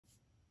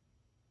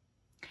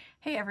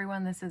Hey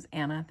everyone, this is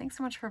Anna. Thanks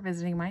so much for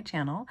visiting my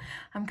channel.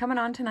 I'm coming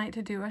on tonight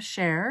to do a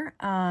share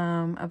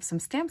of some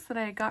stamps that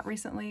I got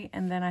recently,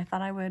 and then I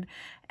thought I would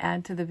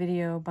add to the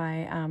video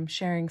by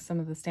sharing some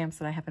of the stamps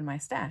that I have in my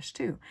stash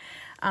too.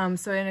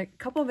 So in a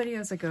couple of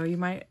videos ago, you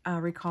might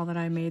recall that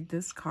I made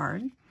this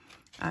card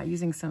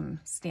using some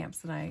stamps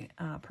that I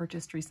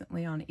purchased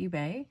recently on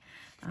eBay.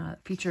 It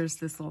features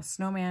this little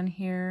snowman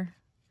here,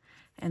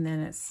 and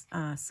then it's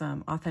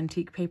some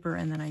authentique paper,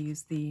 and then I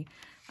use the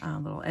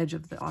little edge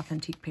of the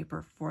authentique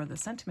paper for the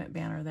sentiment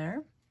banner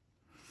there.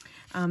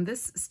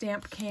 This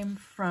stamp came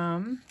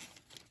from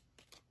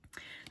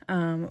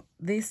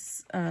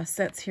these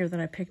sets here that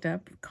I picked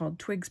up called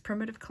Twig's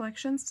Primitive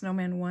Collection,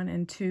 Snowman 1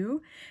 and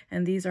 2,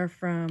 and these are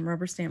from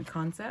Rubber Stamp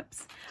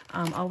Concepts.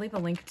 I'll leave a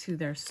link to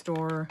their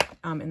store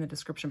in the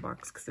description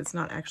box because it's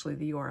not actually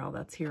the URL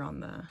that's here on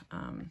the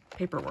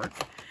paperwork.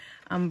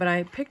 But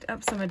I picked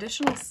up some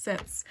additional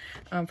sets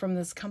from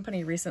this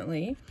company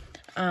recently,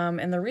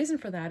 and the reason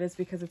for that is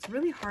because it's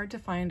really hard to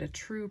find a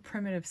true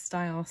primitive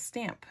style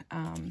stamp.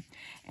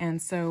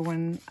 And so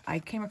when I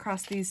came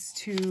across these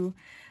two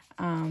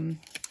on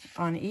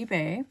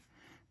eBay,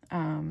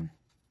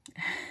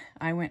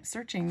 I went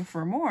searching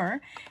for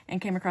more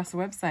and came across the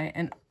website,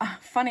 and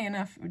funny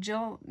enough,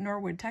 Jill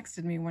Norwood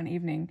texted me one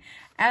evening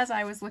as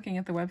I was looking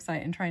at the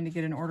website and trying to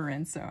get an order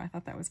in, so I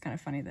thought that was kind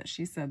of funny that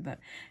she said that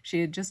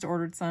she had just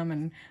ordered some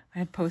and I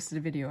had posted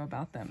a video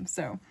about them.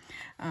 So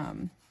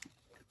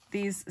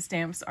these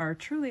stamps are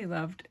truly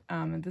loved,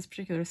 and this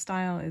particular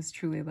style is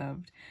truly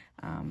loved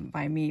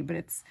by me, but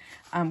it's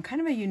kind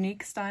of a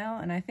unique style,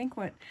 and I think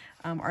what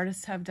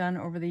artists have done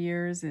over the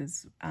years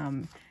is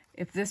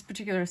if this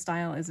particular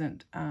style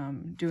isn't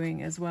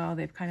doing as well,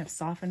 they've kind of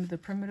softened the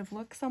primitive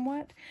look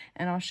somewhat,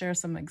 and I'll share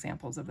some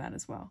examples of that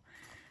as well.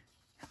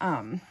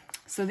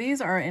 So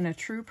these are in a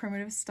true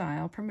primitive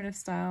style. Primitive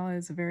style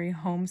is a very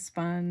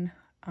homespun,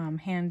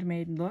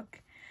 handmade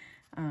look.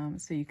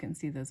 So you can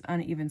see those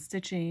uneven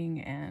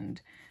stitching and,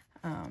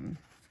 I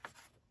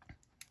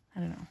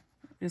don't know,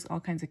 just all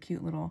kinds of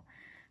cute little,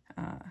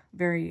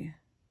 very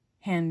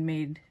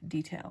handmade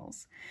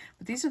details.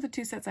 But these are the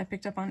two sets I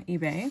picked up on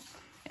eBay.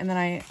 And then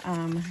I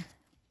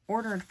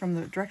ordered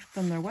direct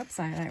from their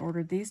website, I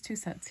ordered these two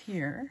sets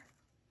here.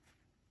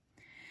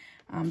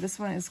 This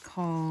one is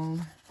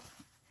called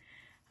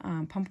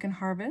Pumpkin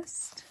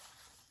Harvest.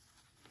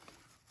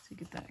 So you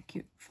get that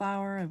cute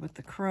flower with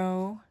the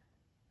crow.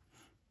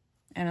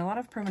 And a lot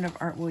of primitive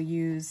art will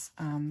use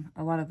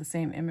a lot of the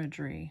same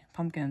imagery,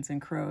 pumpkins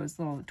and crows,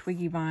 little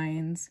twiggy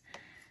vines.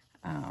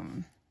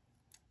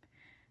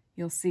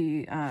 You'll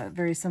see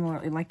very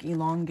similarly like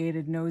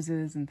elongated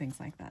noses and things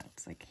like that.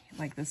 It's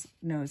like this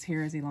nose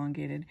here is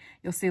elongated.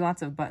 You'll see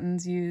lots of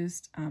buttons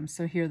used.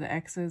 So here are the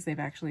X's. They've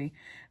actually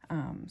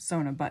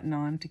sewn a button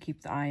on to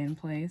keep the eye in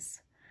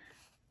place.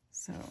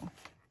 So,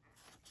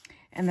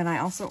 and then I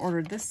also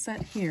ordered this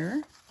set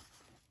here.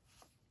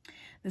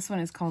 This one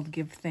is called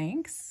Give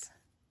Thanks.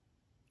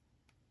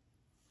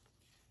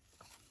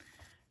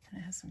 And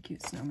it has some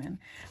cute snowmen.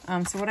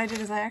 So what I did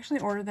is I actually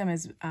ordered them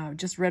as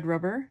just red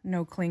rubber,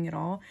 no cling at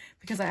all,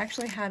 because I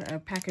actually had a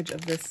package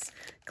of this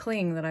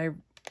cling that I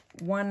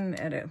won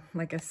at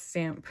a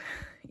stamp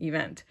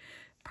event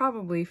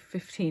probably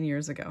 15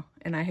 years ago,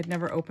 and I had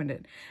never opened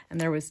it.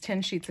 And there was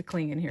 10 sheets of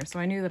cling in here, so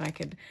I knew that I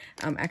could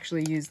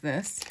actually use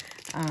this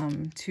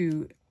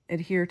to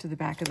adhere to the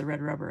back of the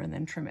red rubber and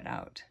then trim it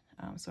out.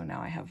 So now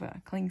I have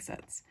cling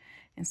sets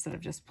instead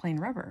of just plain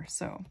rubber.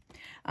 So,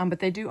 but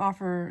they do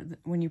offer,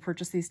 when you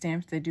purchase these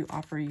stamps, they do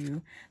offer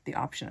you the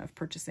option of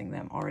purchasing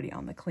them already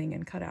on the cling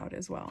and cutout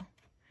as well.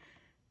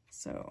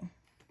 So,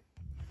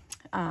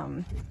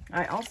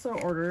 I also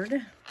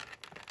ordered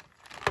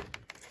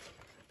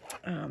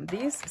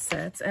these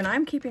sets, and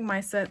I'm keeping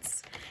my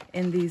sets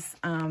in these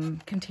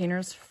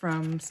containers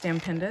from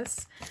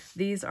Stampendous.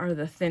 These are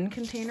the thin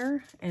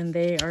container, and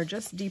they are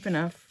just deep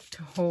enough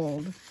to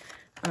hold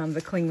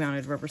the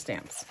cling-mounted rubber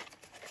stamps.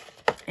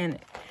 And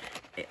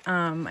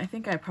I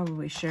think I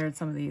probably shared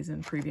some of these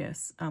in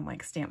previous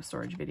like stamp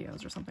storage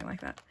videos or something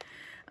like that.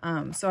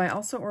 So I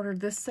also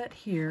ordered this set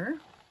here.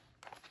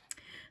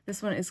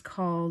 This one is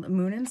called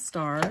Moon and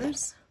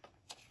Stars.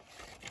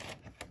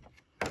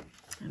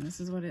 And this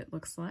is what it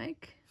looks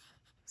like.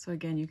 So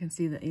again, you can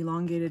see the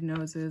elongated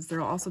noses. There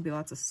will also be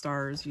lots of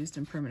stars used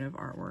in primitive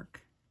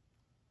artwork.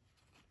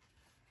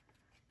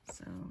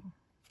 So,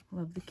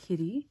 love the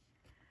kitty.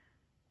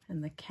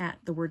 And the cat,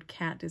 the word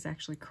cat is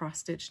actually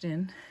cross-stitched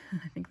in.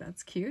 I think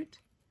that's cute.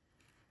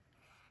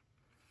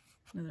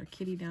 Another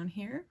kitty down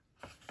here.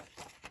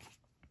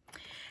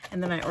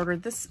 And then I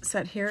ordered this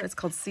set here. It's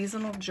called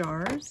Seasonal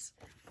Jars.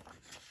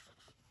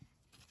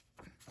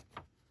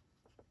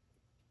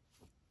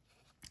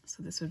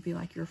 So this would be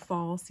like your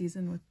fall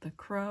season with the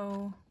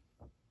crow.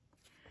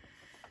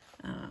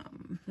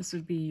 This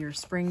would be your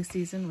spring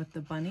season with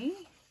the bunny.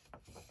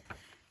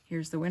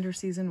 Here's the winter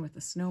season with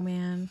the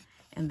snowman.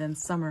 And then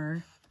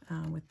summer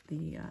with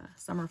the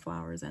summer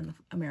flowers and the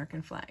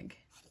American flag.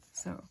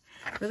 So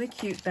really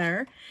cute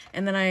there.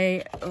 And then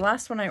the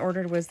last one I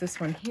ordered was this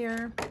one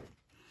here.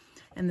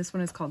 And this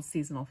one is called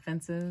Seasonal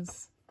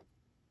Fences.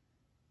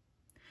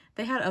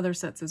 They had other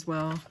sets as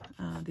well.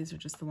 These are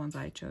just the ones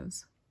I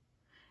chose.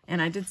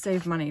 And I did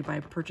save money by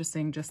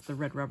purchasing just the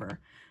red rubber,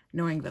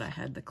 knowing that I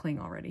had the cling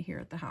already here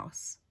at the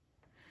house.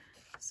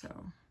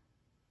 So,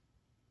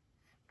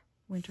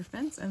 winter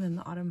fence, and then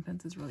the autumn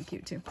fence is really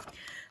cute too.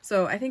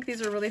 So I think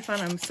these are really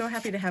fun. I'm so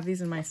happy to have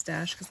these in my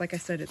stash because, like I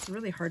said, it's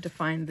really hard to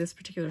find this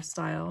particular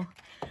style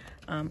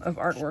of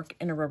artwork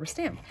in a rubber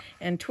stamp.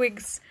 And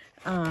Twigs,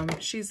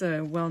 she's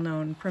a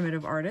well-known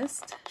primitive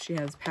artist. She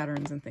has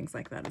patterns and things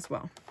like that as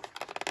well.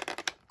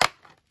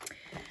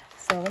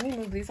 So let me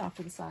move these off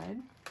to the side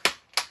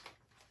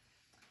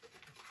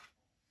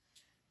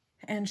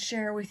and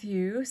share with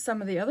you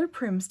some of the other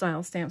prim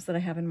style stamps that I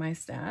have in my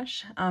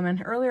stash.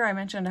 And earlier I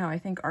mentioned how I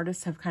think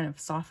artists have kind of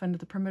softened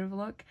the primitive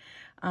look.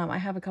 I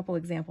have a couple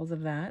examples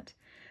of that.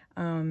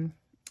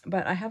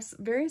 But I have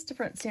various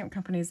different stamp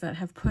companies that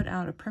have put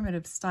out a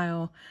primitive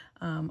style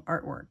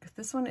artwork.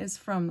 This one is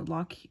from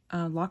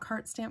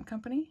Lockhart Stamp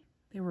Company.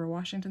 They were a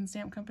Washington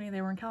stamp company.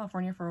 They were in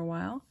California for a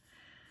while.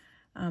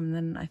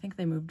 Then I think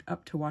they moved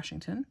up to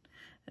Washington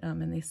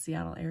in the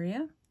Seattle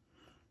area.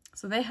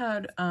 So they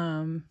had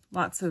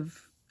lots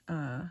of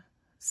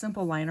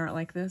simple line art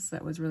like this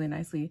that was really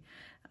nicely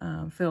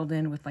filled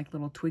in with like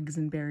little twigs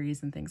and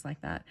berries and things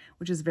like that,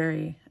 which is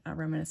very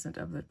reminiscent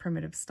of the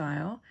primitive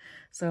style.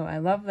 So I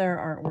love their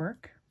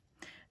artwork.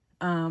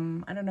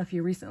 I don't know if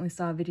you recently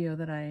saw a video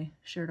that I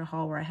shared a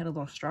haul where I had a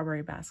little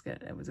strawberry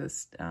basket. It was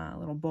a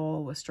little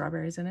bowl with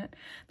strawberries in it.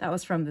 That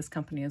was from this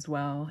company as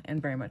well,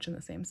 and very much in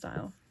the same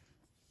style.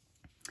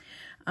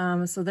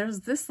 So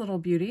there's this little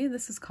beauty.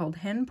 This is called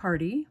Hen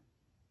Party.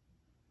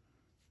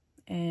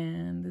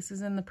 And this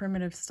is in the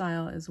primitive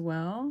style as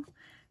well.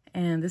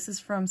 And this is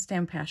from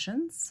Stamp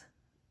Passions.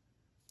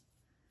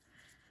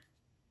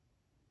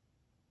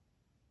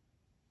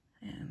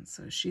 And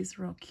so she's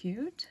real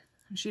cute.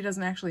 She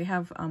doesn't actually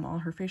have all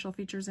her facial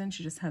features in.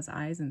 She just has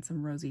eyes and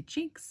some rosy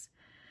cheeks.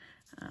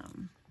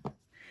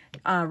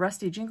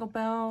 Rusty Jingle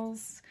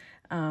Bells,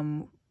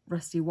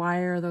 Rusty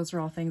Wire, those are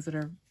all things that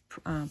are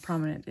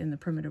prominent in the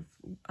primitive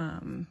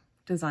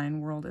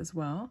design world as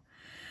well.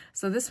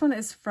 So this one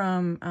is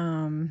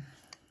from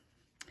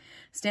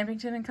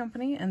Stampington and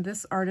Company, and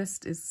this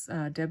artist is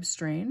Deb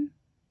Strain,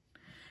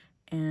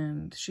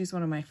 and she's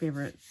one of my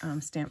favorite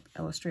stamp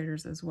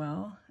illustrators as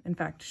well. In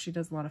fact, she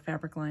does a lot of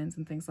fabric lines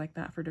and things like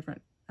that for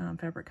different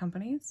fabric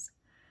companies.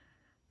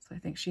 So I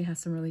think she has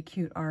some really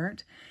cute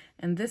art.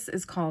 And this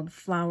is called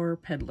Flower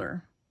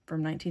Peddler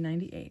from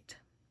 1998.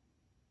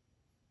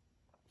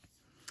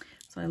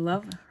 So I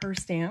love her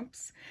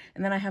stamps.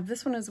 And then I have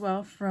this one as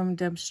well from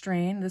Deb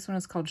Strain. This one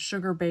is called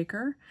Sugar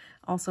Baker,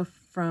 also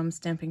from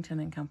Stampington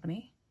and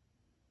Company.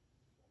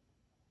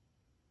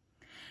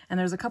 And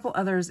there's a couple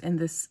others in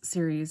this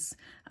series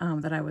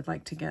that I would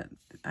like to get.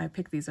 I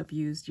picked these up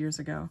used years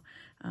ago.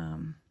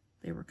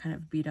 They were kind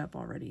of beat up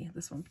already,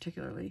 this one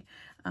particularly.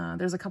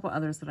 There's a couple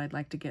others that I'd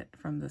like to get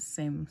from the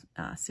same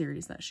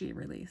series that she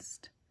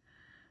released.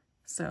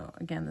 So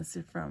again, this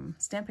is from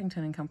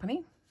Stampington and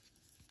Company,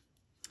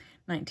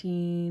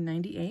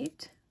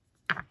 1998.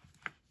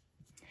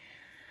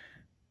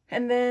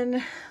 And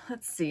then,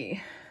 let's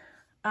see.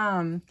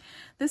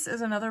 This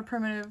is another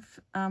primitive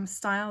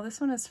style.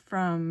 This one is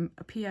from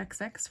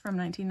PXX from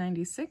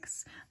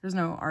 1996. There's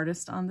no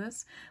artist on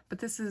this, but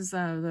this is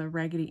the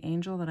Raggedy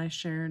Angel that I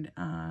shared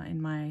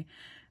in my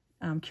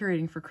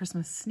Curating for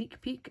Christmas sneak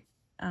peek.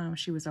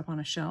 She was up on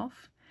a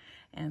shelf.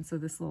 And so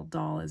this little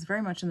doll is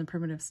very much in the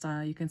primitive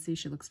style. You can see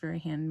she looks very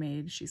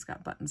handmade. She's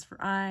got buttons for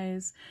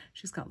eyes.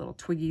 She's got little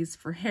twiggies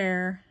for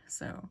hair.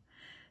 So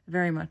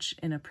very much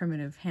in a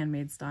primitive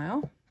handmade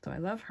style. So I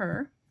love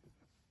her.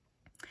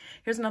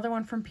 Here's another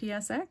one from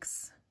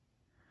PSX.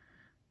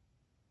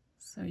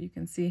 So you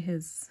can see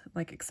his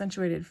like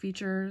accentuated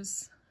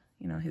features.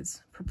 You know,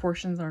 his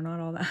proportions are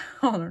not all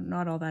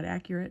that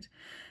accurate.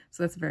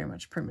 So that's very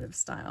much primitive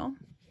style.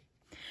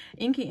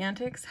 Inky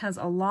Antics has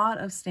a lot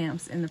of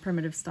stamps in the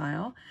primitive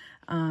style,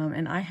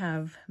 and I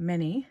have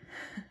many,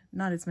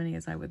 not as many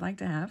as I would like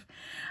to have.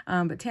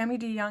 But Tammy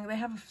D. Young, they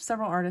have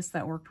several artists that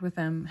have worked with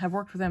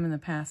them in the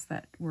past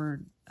that were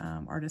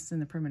artists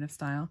in the primitive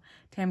style.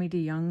 Tammy D.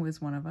 Young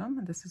was one of them,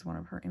 and this is one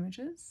of her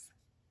images.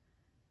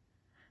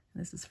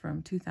 This is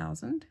from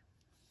 2000.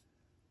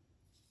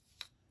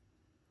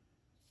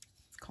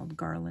 It's called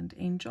Garland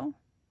Angel,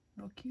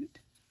 real cute.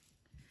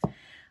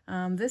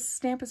 This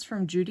stamp is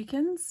from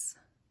Judykins,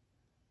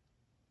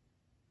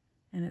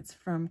 and it's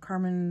from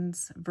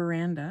Carmen's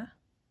Veranda.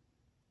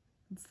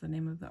 That's the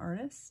name of the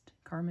artist,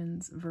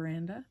 Carmen's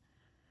Veranda.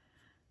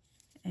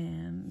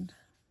 And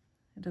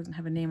it doesn't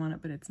have a name on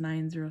it, but it's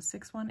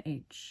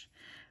 9061H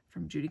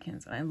from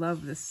Judykins. And I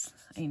love this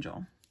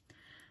angel.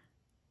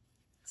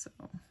 So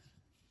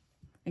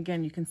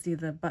again, you can see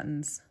the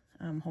buttons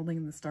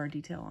holding the star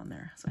detail on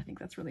there. So I think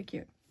that's really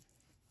cute.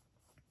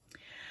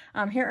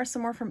 Here are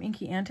some more from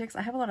Inky Antics.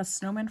 I have a lot of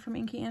snowmen from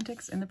Inky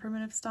Antics in the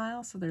primitive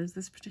style. So there's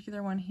this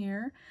particular one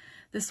here.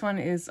 This one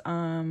is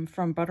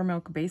from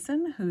Buttermilk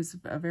Basin, who's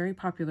a very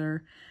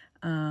popular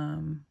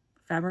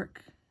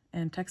fabric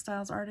and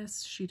textiles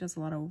artist. She does a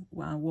lot of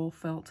wool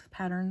felt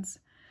patterns,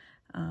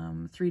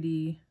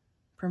 3D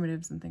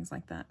primitives and things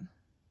like that.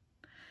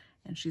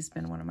 And she's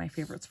been one of my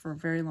favorites for a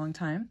very long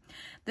time.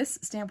 This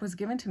stamp was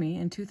given to me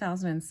in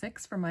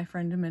 2006 from my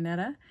friend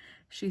Minetta.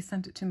 She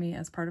sent it to me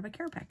as part of a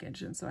care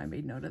package, and so I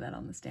made note of that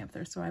on the stamp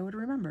there so I would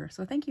remember.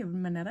 So thank you,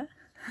 Minetta.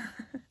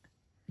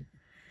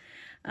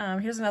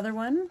 Here's another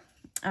one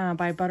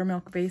by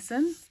Buttermilk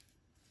Basin.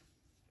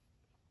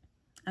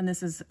 And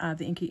this is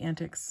the Inky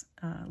Antics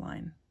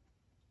line,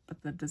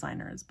 but the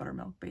designer is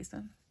Buttermilk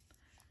Basin.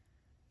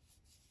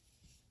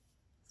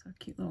 So a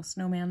cute little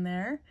snowman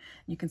there.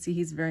 You can see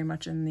he's very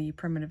much in the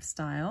primitive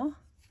style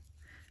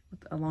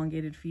with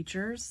elongated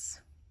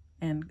features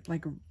and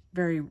like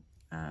very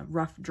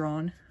roughly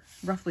drawn.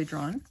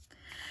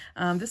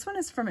 This one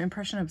is from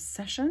Impression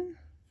Obsession.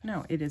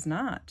 No, it is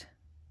not.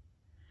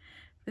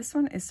 This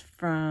one is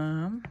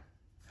from,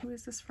 who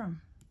is this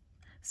from?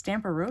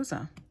 Stampa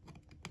Rosa.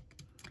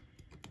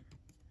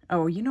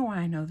 Oh, you know why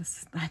I know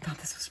this? I thought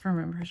this was from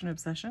Impression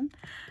Obsession.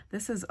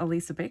 This is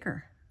Elisa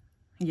Baker.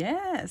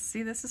 Yes,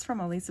 see, this is from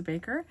Elisa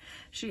Baker.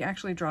 She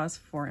actually draws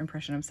for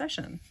Impression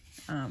Obsession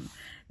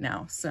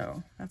now,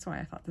 so that's why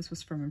I thought this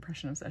was from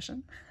Impression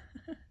Obsession.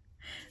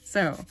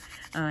 So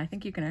I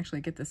think you can actually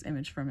get this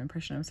image from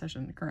Impression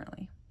Obsession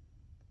currently.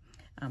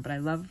 But I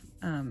love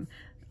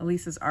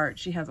Elisa's art.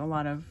 She has a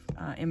lot of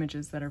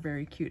images that are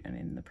very cute and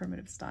in the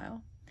primitive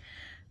style.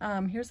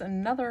 Here's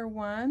another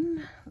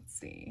one. Let's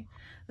see.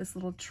 This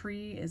little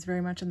tree is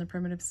very much in the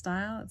primitive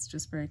style. It's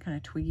just very kind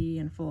of twiggy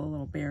and full of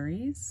little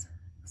berries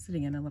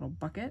sitting in a little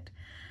bucket.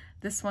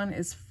 This one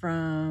is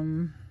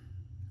from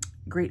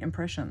Great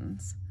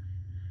Impressions,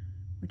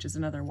 which is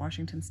another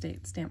Washington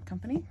State stamp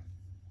company.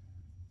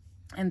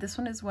 And this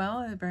one as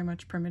well, very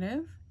much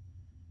primitive.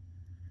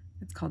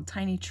 It's called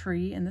Tiny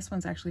Tree, and this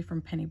one's actually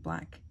from Penny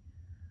Black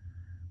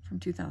from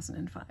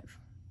 2005.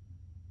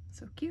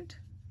 So cute.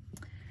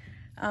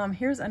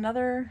 Here's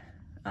another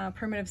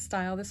primitive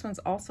style. This one's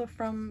also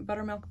from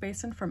Buttermilk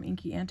Basin from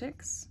Inky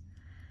Antics.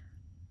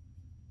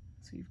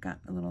 So you've got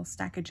a little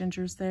stack of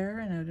gingers there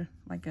and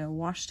like a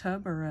wash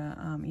tub or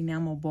a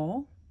enamel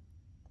bowl.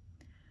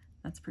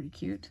 That's pretty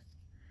cute.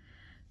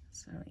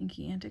 So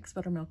Inky Antics,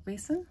 Buttermilk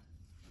Basin.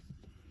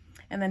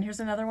 And then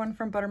here's another one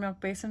from Buttermilk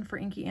Basin for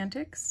Inky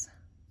Antics.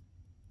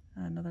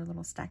 Another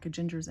little stack of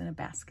gingers in a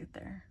basket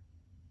there.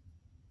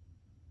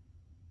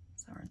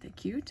 So aren't they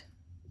cute?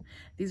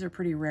 These are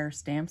pretty rare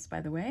stamps, by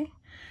the way.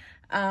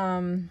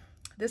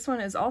 This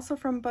one is also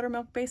from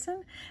Buttermilk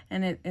Basin,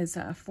 and it is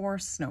 4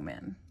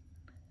 snowmen.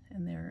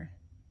 And they're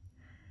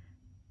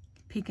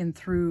peeking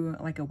through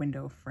like a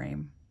window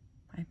frame,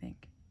 I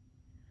think.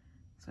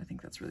 So I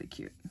think that's really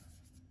cute.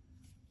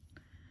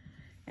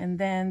 And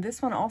then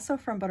this one also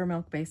from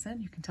Buttermilk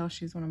Basin. You can tell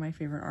she's one of my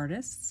favorite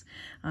artists.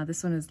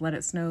 This one is Let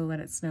It Snow,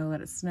 Let It Snow,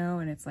 Let It Snow.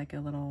 And it's like a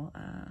little,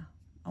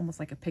 almost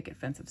like a picket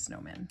fence of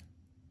snowmen.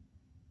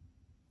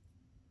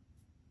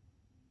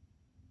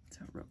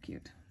 So real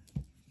cute.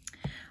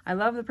 I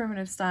love the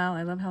primitive style.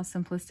 I love how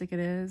simplistic it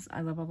is.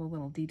 I love all the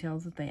little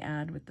details that they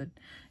add with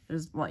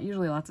there's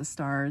usually lots of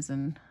stars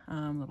and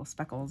little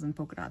speckles and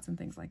polka dots and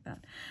things like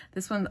that.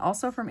 This one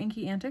also from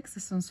Inky Antics.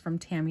 This one's from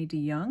Tammy D.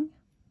 Young.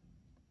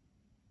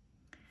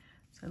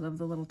 So I love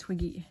the little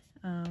twiggy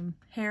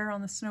hair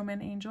on the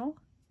snowman angel.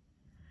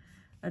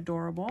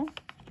 Adorable.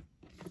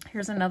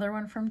 Here's another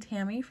one from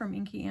Tammy from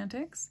Inky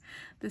Antics.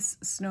 This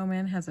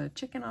snowman has a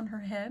chicken on her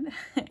head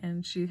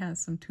and she has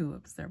some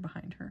tulips there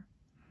behind her.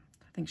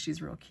 I think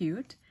she's real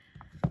cute.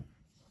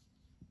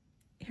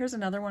 Here's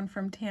another one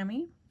from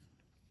Tammy.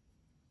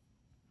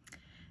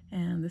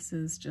 And this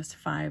is just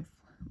 5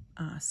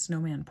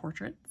 snowman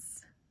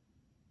portraits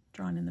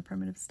drawn in the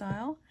primitive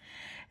style.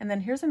 And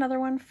then here's another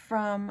one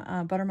from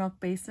Buttermilk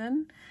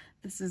Basin.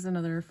 This is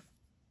another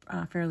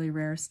fairly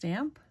rare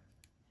stamp.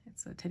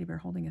 It's a teddy bear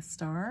holding a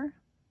star.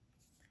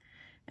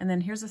 And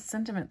then here's a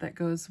sentiment that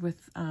goes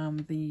with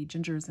the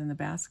gingers in the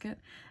basket,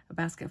 a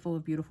basket full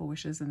of beautiful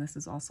wishes, and this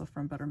is also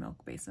from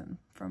Buttermilk Basin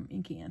from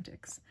Inky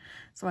Antics.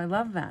 So I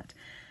love that.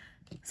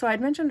 So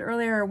I'd mentioned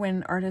earlier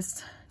when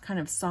artists kind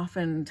of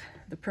softened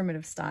the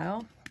primitive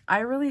style. I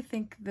really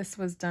think this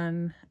was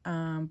done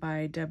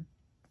by Deb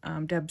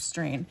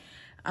Strain,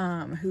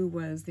 who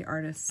was the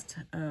artist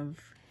of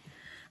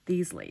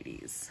these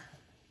ladies.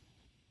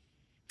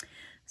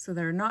 So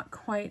they're not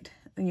quite,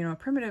 you know,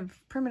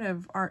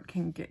 primitive art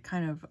can get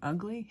kind of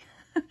ugly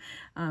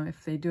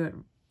if they do it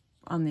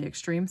on the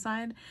extreme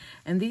side.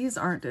 And these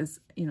aren't as,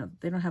 you know,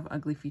 they don't have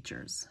ugly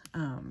features.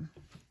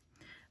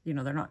 You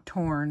know, they're not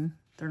torn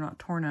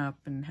up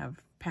and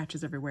have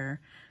patches everywhere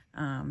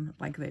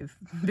like they've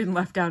been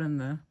left out in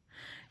the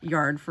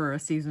yard for a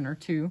season or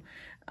two.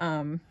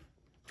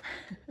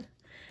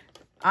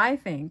 I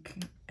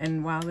think,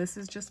 and while this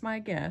is just my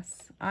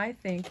guess, I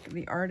think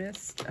the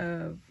artist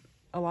of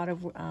a lot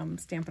of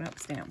Stampin' Up!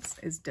 Stamps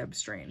is Deb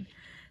Strain.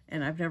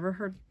 And I've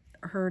never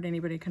heard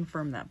anybody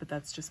confirm that, but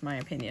that's just my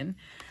opinion.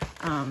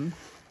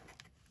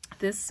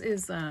 This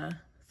is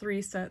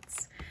 3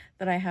 sets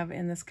that I have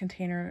in this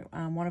container.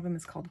 One of them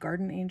is called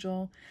Garden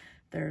Angel.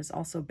 There's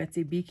also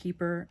Betsy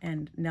Beekeeper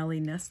and Nellie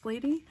Nest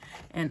Lady.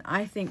 And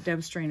I think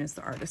Deb Strain is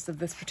the artist of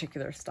this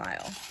particular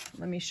style.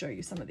 Let me show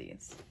you some of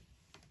these.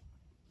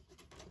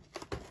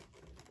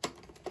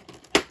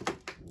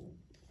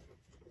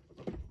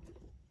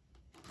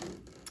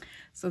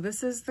 So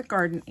this is the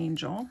Garden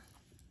Angel.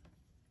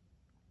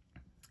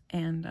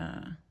 And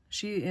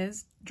she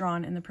is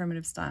drawn in the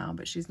primitive style,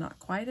 but she's not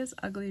quite as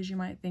ugly as you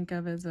might think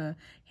of as a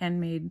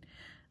handmade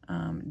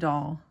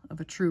doll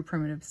of a true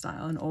primitive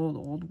style, an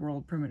old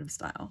world primitive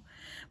style.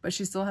 But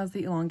she still has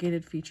the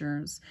elongated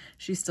features.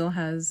 She still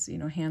has, you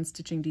know, hand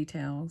stitching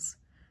details,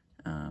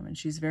 and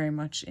she's very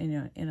much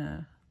in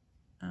a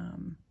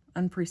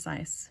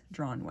unprecise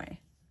drawn way.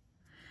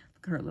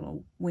 Look at her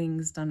little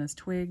wings done as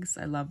twigs.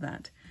 I love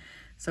that.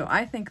 So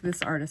I think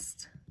this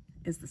artist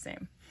is the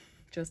same.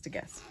 Just a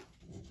guess.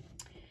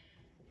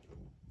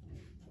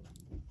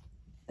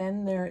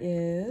 Then there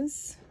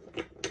is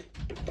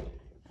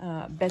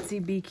Betsy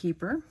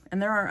Beekeeper,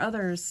 and there are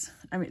others.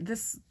 I mean,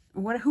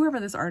 whoever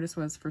this artist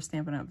was for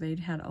Stampin' Up,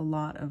 they'd had a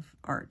lot of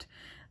art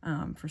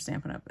for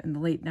Stampin' Up in the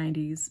late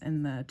 90s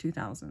and the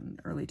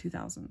early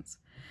 2000s.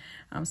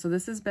 So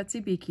this is Betsy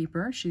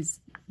Beekeeper. She's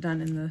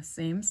done in the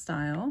same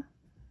style.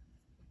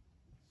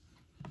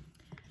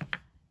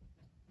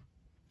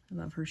 I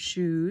love her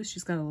shoes.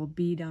 She's got a little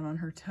bee down on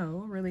her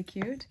toe, really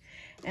cute.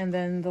 And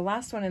then the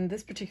last one in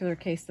this particular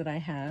case that I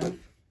have,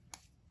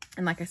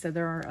 and like I said,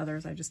 there are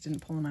others, I just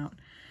didn't pull them out.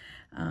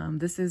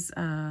 This is,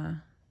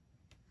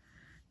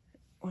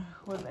 what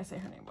did I say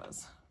her name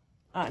was?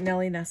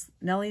 Nellie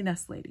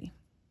Nest Lady.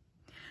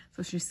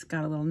 So she's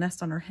got a little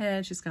nest on her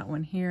head, she's got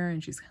one here,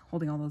 and she's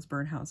holding all those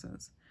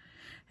birdhouses.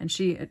 And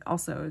she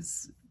also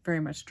is very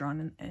much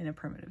drawn in a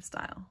primitive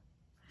style.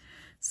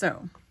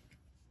 So,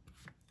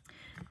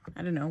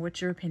 I don't know,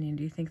 what's your opinion?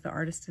 Do you think the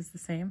artist is the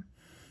same?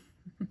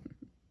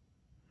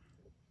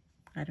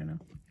 I don't know.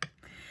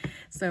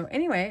 So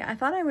anyway, I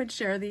thought I would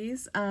share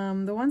these.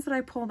 The ones that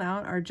I pulled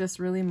out are just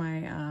really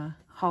my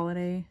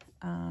holiday,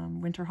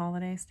 winter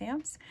holiday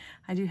stamps.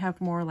 I do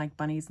have more like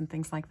bunnies and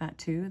things like that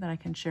too that I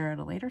can share at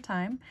a later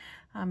time,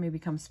 maybe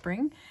come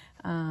spring.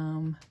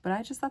 But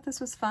I just thought this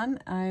was fun.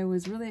 I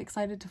was really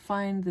excited to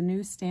find the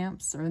new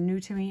stamps, or new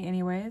to me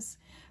anyways,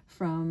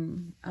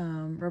 from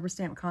Rubber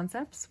Stamp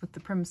Concepts with the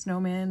Prim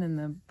Snowmen and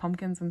the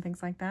pumpkins and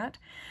things like that.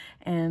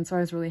 And so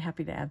I was really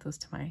happy to add those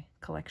to my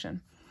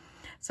collection.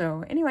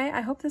 So anyway,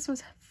 I hope this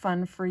was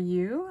fun for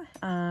you.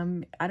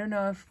 I don't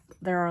know if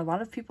there are a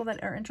lot of people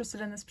that are interested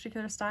in this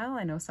particular style.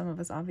 I know some of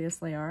us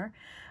obviously are.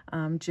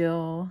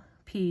 Jill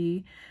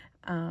P.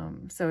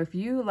 So if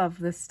you love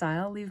this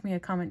style, leave me a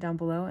comment down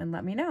below and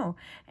let me know.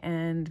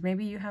 And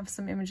maybe you have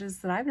some images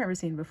that I've never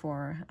seen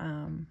before.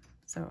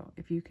 So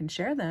if you can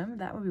share them,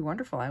 that would be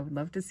wonderful. I would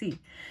love to see.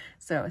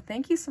 So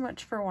thank you so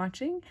much for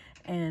watching,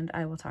 and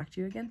I will talk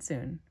to you again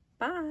soon.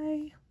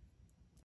 Bye.